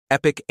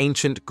Epic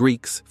ancient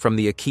Greeks from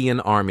the Achaean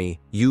army,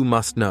 you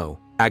must know.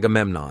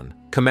 Agamemnon,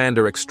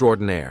 commander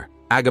extraordinaire.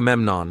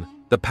 Agamemnon,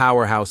 the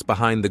powerhouse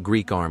behind the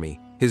Greek army.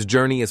 His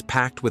journey is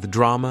packed with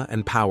drama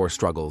and power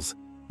struggles.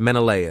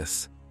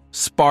 Menelaus,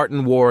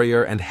 Spartan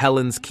warrior and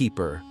Helen's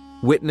keeper.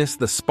 Witness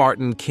the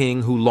Spartan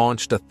king who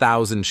launched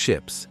 1,000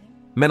 ships.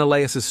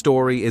 Menelaus'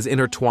 story is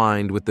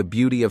intertwined with the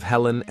beauty of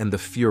Helen and the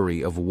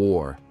fury of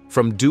war.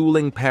 From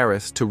dueling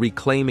Paris to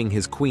reclaiming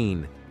his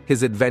queen,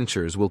 his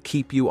adventures will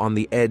keep you on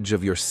the edge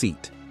of your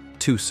seat.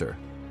 Teucer,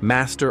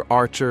 master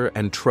archer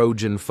and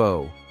Trojan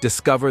foe.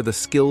 Discover the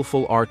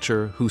skillful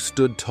archer who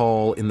stood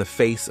tall in the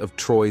face of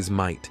Troy's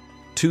might.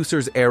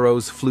 Teucer's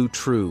arrows flew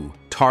true,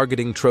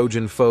 targeting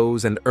Trojan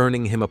foes and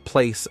earning him a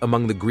place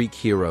among the Greek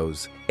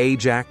heroes.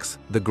 Ajax,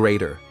 the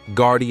Greater,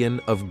 guardian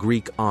of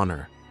Greek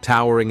honor.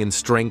 Towering in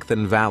strength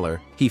and valor,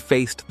 he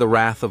faced the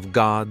wrath of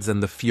gods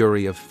and the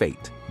fury of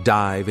fate.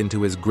 Dive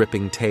into his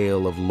gripping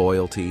tale of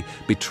loyalty,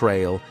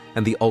 betrayal,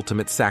 and the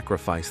ultimate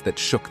sacrifice that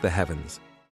shook the heavens.